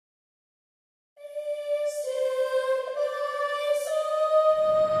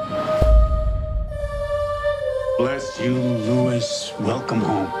Bless you, Louis. Welcome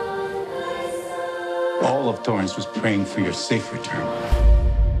home. All of Torrance was praying for your safe return.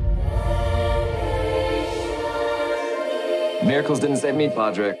 Miracles didn't save me,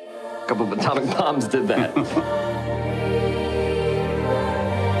 Padre. A couple of atomic bombs did that.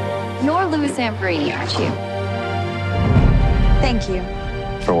 You're Louis Zamperini, aren't you? Thank you.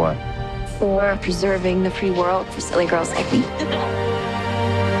 For what? For preserving the free world for silly girls like me.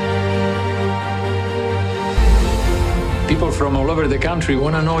 People from all over the country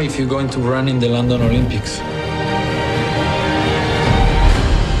want to know if you're going to run in the London Olympics.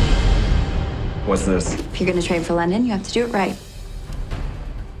 What's this? If you're going to train for London, you have to do it right.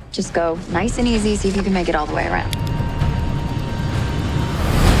 Just go nice and easy, see if you can make it all the way around.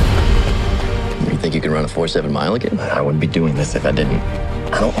 You think you can run a 4.7 mile again? I wouldn't be doing this if I didn't.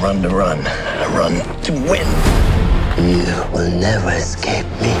 I don't run to run. I run to win. You will never escape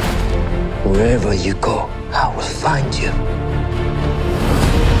me. Wherever you go, I will find you.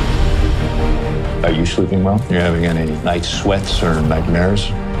 Are you sleeping well? You having any night sweats or nightmares?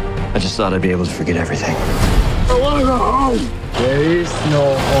 I just thought I'd be able to forget everything. I want to go home. There is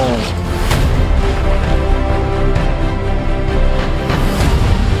no home.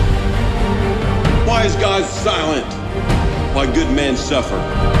 Why is God silent? Why good men suffer?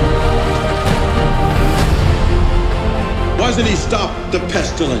 Why doesn't he stop the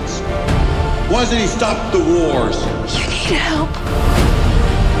pestilence? Why doesn't he stop the wars? You need help.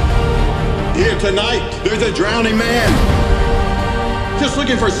 Here tonight, there's a drowning man. Just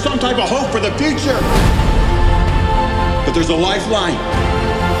looking for some type of hope for the future. But there's a lifeline.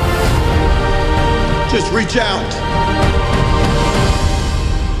 Just reach out.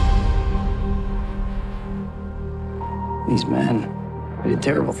 These men did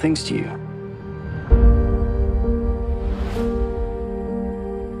terrible things to you.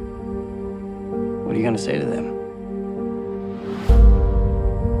 What are you going to say to them?